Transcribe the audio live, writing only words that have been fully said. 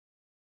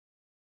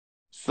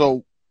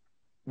So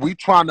we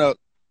trying to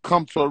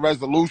come to a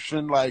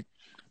resolution, like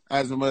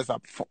as in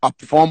a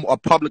form a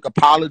public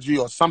apology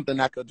or something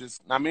that could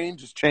just, I mean,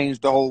 just change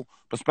the whole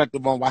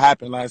perspective on what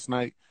happened last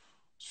night.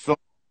 So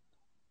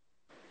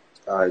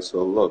All right,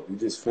 so look, you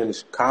just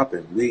finished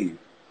copping weed,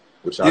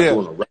 which I do yeah,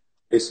 on a regular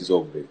basis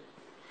over there.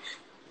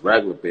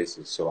 Regular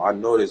basis. So I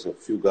know there's a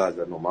few guys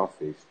that know my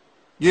face.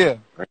 yeah,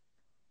 Right?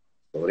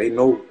 So they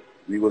know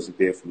we wasn't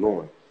there for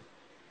long.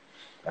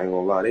 I ain't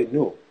gonna lie, they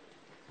knew.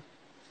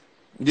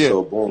 yeah,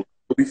 So boom,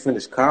 we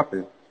finished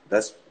copping.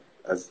 That's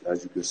as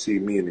you can see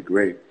me in the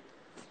grave.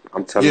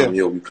 I'm telling yeah, them,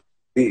 yo, we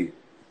weed.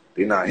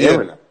 They not yeah,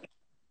 hearing that.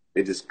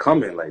 They just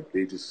coming, like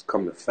they just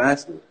coming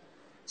faster.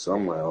 So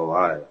I'm like, oh,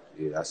 all right,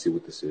 yeah, I see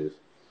what this is.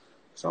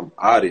 So I'm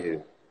out of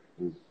here.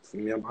 And for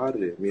me, I'm out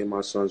of there. Me and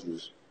my sons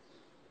was,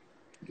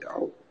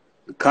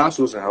 the cops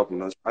wasn't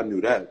helping us. I knew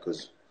that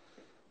because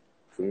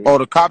for me, Oh,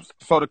 the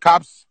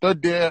cops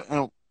stood there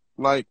and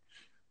like,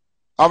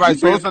 all right.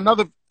 So it's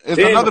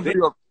damn, another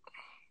video.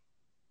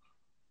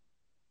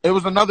 It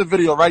was another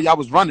video, right? Y'all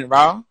was running,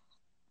 right?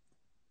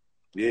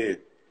 yeah.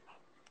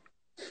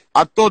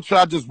 I thought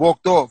y'all just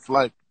walked off,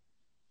 like,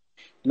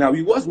 Now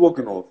we was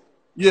walking off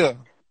yeah,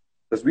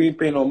 because we ain't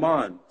paying no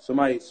mind.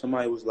 Somebody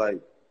was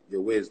like,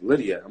 yo, where's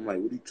Liddy at? I'm like,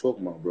 what are you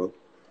talking about, bro?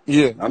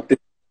 yeah, I'm thinking,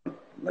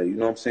 like, you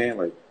know what I'm saying?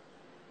 Like,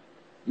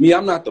 me,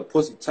 I'm not the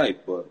pussy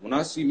type, but when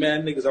I see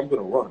mad niggas, I'm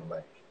gonna run.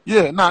 Like,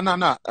 yeah.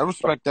 Nah. I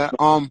respect that.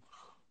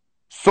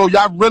 So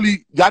y'all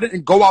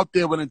didn't go out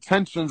there with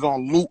intentions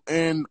on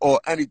looting or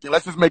anything.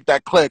 Let's just make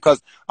that clear,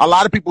 because a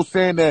lot of people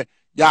saying that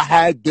y'all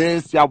had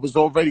this, y'all was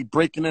already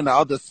breaking into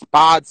other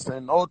spots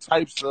and all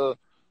types of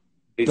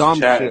it's dumb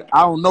chatting. shit.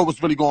 I don't know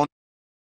what's really going on.